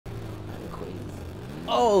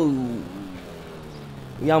Oh,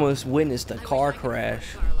 we almost witnessed a car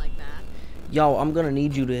crash. Y'all, I'm gonna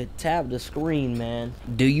need you to tap the screen, man.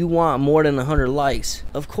 Do you want more than 100 likes?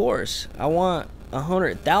 Of course. I want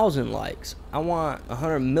 100,000 likes. I want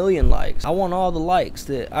 100 million likes. I want all the likes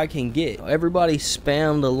that I can get. Everybody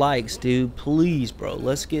spam the likes, dude. Please, bro.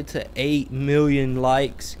 Let's get to 8 million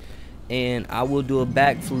likes, and I will do a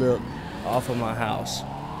backflip off of my house.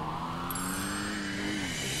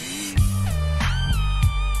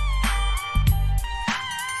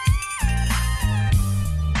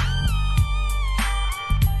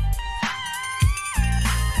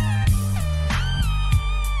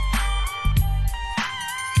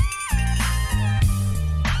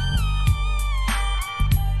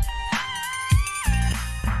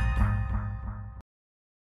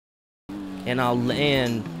 And I'll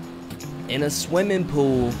land in a swimming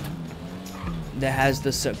pool that has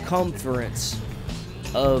the circumference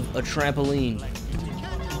of a trampoline.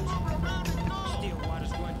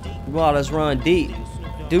 Wow, let's run deep.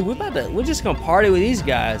 Dude, we're just gonna party with these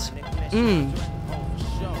guys.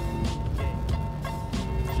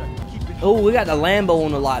 Oh, we got the Lambo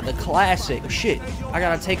on the lot, the classic. Shit, I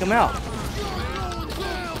gotta take him out.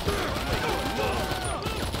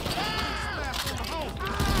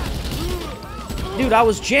 Dude, I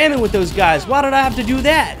was jamming with those guys. Why did I have to do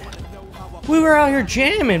that? We were out here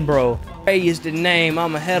jamming, bro. Ray is the name.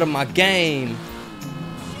 I'm ahead of my game.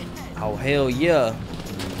 Oh, hell yeah.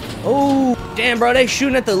 Oh, damn, bro. They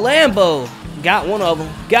shooting at the Lambo. Got one of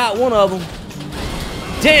them. Got one of them.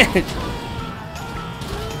 Damn.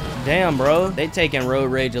 Damn, bro. They taking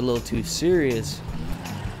road rage a little too serious.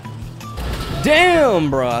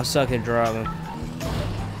 Damn, bro. I suck at driving.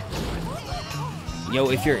 Yo,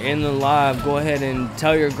 if you're in the live, go ahead and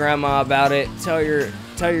tell your grandma about it. Tell your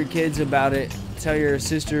kids about it. Tell your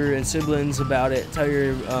sister and siblings about it. Tell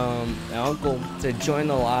your uncle to join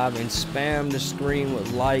the live and spam the screen with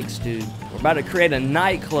likes, dude. We're about to create a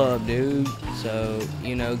nightclub, dude. So,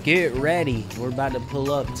 you know, get ready. We're about to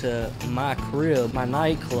pull up to my crib, my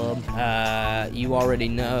nightclub. You already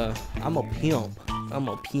know. I'm a pimp. I'm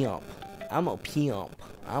a pimp. I'm a pimp.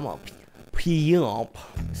 I'm a pimp.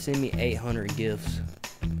 Send me 800 gifts.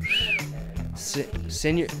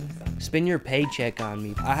 Spend your paycheck on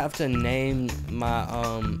me. I have to name my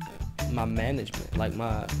my management, like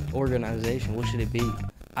my organization. What should it be?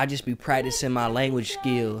 I just be practicing my language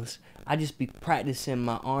skills. I just be practicing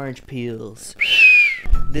my orange peels.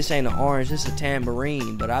 This ain't an orange, this is a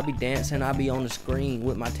tambourine. But I be dancing, I be on the screen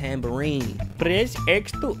with my tambourine. Press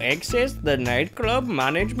X to access the nightclub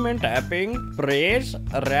management tapping. Press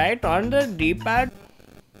right on the D-pad.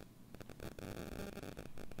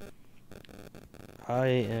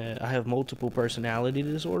 I have multiple personality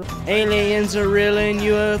disorder. Aliens are real and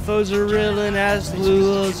UFOs are real, and ask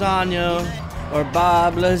Lou Lasagna or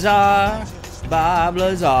Bob Lazar. Bob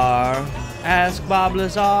Lazar. Ask Bob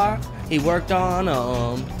Lazar. He worked on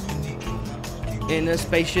in the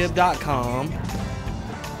spaceship.com.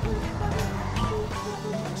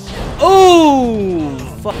 Oh,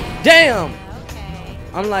 fuck. Damn.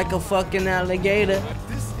 I'm like a fucking alligator.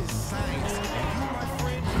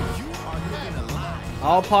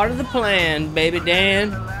 All part of the plan, baby Dan.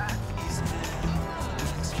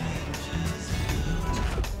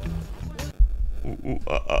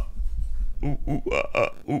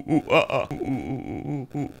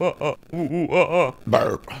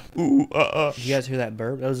 Burp. You guys hear that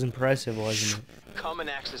burp? That was impressive, wasn't it? Come and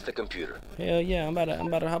access the computer. Hell yeah, I'm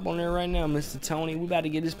about to hop on there right now, Mr. Tony. We about to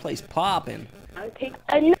get this place popping. I'll take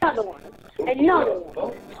another one. Another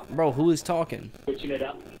one. Bro, who is talking? Switching it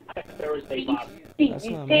up. That's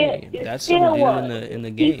not me. That's some dude in the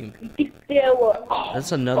game.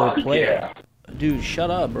 That's another player. Dude, shut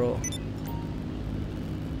up, bro.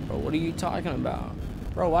 Bro, what are you talking about?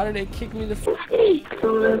 Bro, why did they kick me the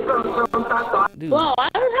Dude. Bro, I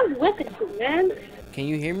don't have weapons, man. Can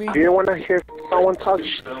you hear me? You don't want to hear someone talk,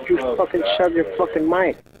 you fucking shove your fucking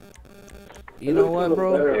mic. You know what,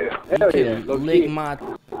 bro? You can lick my...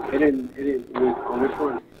 It is on which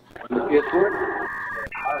one? On the PS4?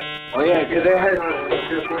 Oh yeah, because they had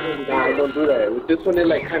I don't do that. With this one, it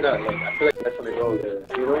like kind of, like, I feel like that's when it goes,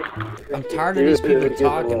 you know? I'm tired of these people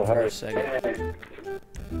talking for a second.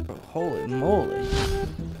 Bro, holy moly.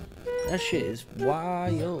 That shit is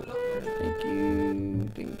wild. Thank you.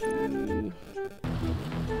 Thank you.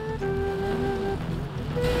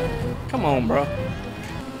 Come on, bro.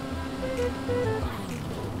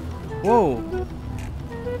 Whoa.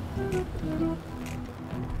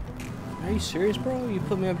 Are you serious, bro? You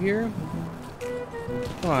put me up here?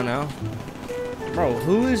 Come on now. Bro,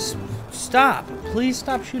 who is... Stop. Please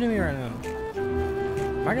stop shooting me right now.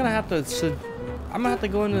 Am I gonna have to I'm gonna have to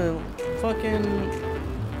go into fucking...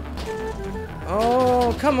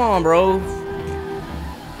 Oh, come on, bro.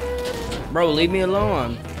 Bro, leave me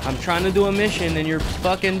alone. I'm trying to do a mission and you're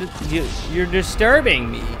fucking... You're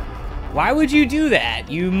disturbing me. Why would you do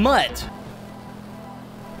that, you mutt?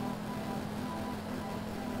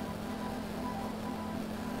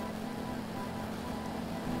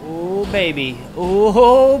 Oh, baby.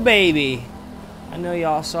 Oh, baby. I know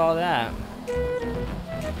y'all saw that.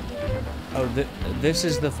 Oh, this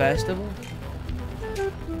is the festival?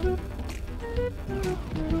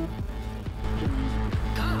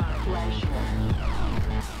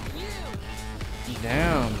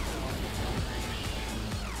 Damn.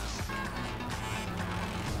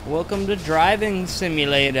 Welcome to Driving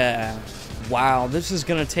Simulator. Wow, this is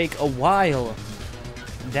gonna take a while.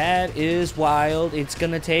 That is wild. It's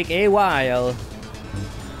gonna take a while.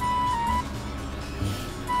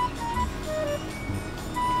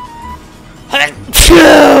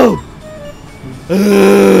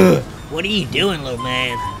 What are you doing, little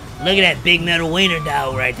man? Look at that big metal wiener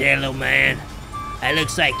dog right there, little man. That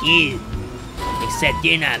looks like you. Except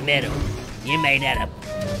you're not metal. You're made out of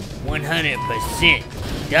 100%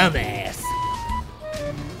 dumbass.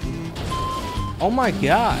 Oh my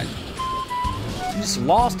god. You just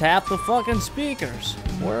lost half the fucking speakers.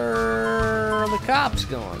 Where are the cops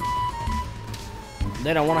going?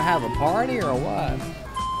 They don't want to have a party or what?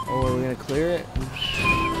 Oh, are we gonna clear it?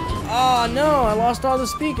 Oh no, I lost all the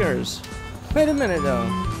speakers. Wait a minute though.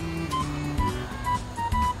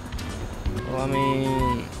 Well, I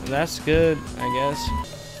mean, that's good, I guess.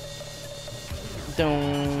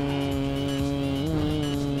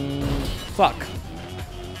 Don't... Fuck.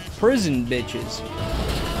 Prison bitches.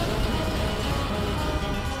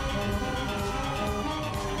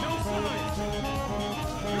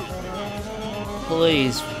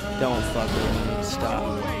 Please don't fuck with me. Stop.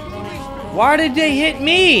 Why did they hit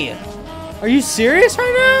me? Are you serious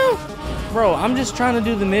right now? Bro, I'm just trying to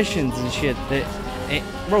do the missions and shit.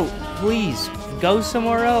 Bro, please go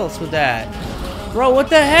somewhere else with that. Bro, what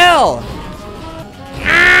the hell?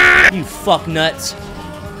 You fuck nuts.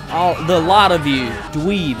 The lot of you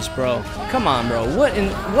dweebs, bro. Come on, bro. What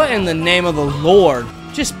in the name of the Lord?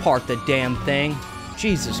 Just park the damn thing.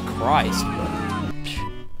 Jesus Christ, bro.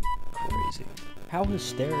 Crazy. How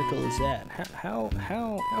hysterical is that? How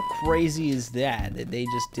crazy is that they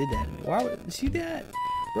just did that to me? Why would see that?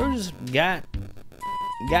 Bro just got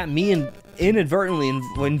me inadvertently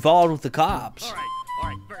involved with the cops. All right.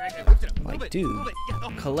 Like, dude,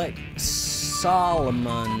 collect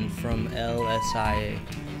Solomon from LSIA.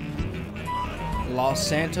 Los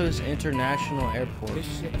Santos International Airport.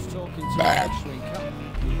 This ship's talking to you actually.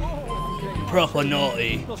 Proper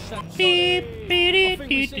naughty. What do you mean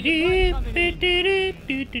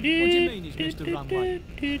he's missed the runway?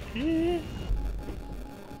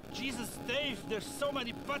 Jesus, Dave, there's so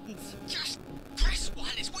many buttons. Just press one.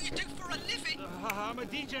 It's what you do for a living. I'm a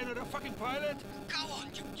DJ, not a fucking pilot. Go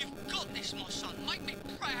on. You've got this, my son. Make me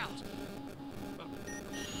proud.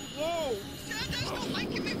 Whoa! That's not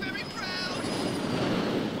making me very proud.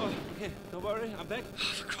 Oh, okay, don't worry, I'm back.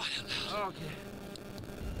 Oh, for crying out loud. Okay.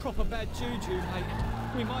 Proper bad juju, mate.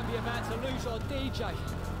 We might be about to lose our DJ.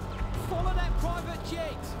 Follow that private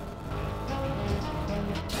jet.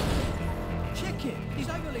 Check it. He's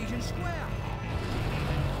over Legion Square.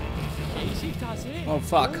 Easy does it. Oh,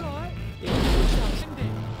 fuck. All right.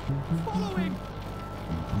 Follow him.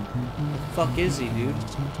 Fuck is he, dude?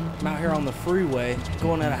 I'm out here on the freeway,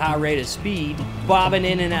 going at a high rate of speed, bobbing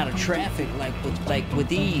in and out of traffic like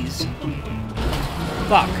with ease.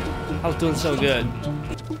 Fuck. I was doing so good.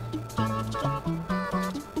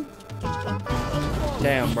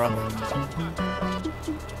 Damn, bro.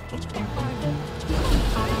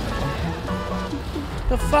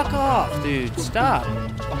 The fuck off, dude. Stop.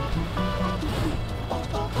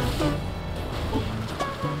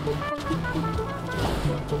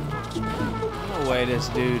 No way this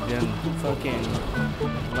dude done fucking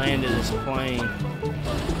landed his plane.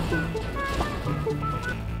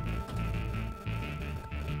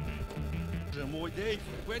 Dave,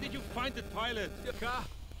 where did you find the pilot? Car.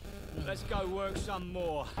 Let's go work some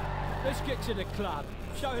more. Let's get to the club.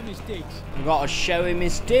 Show him his digs. I gotta show him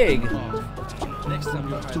his dig. Next time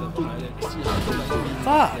you hire the pilot,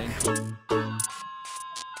 Fuck.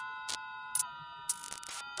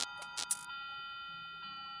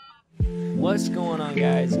 What's going on,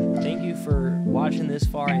 guys? Thank you for watching this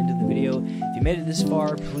far into the video. If you made it this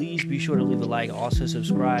far, please be sure to leave a like. Also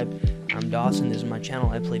subscribe. I'm Dawson. This is my channel.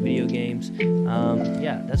 I play video games.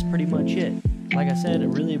 Yeah, that's pretty much it. Like I said, I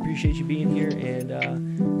really appreciate you being here,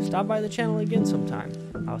 and stop by the channel again sometime.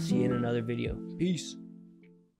 I'll see you in another video. Peace.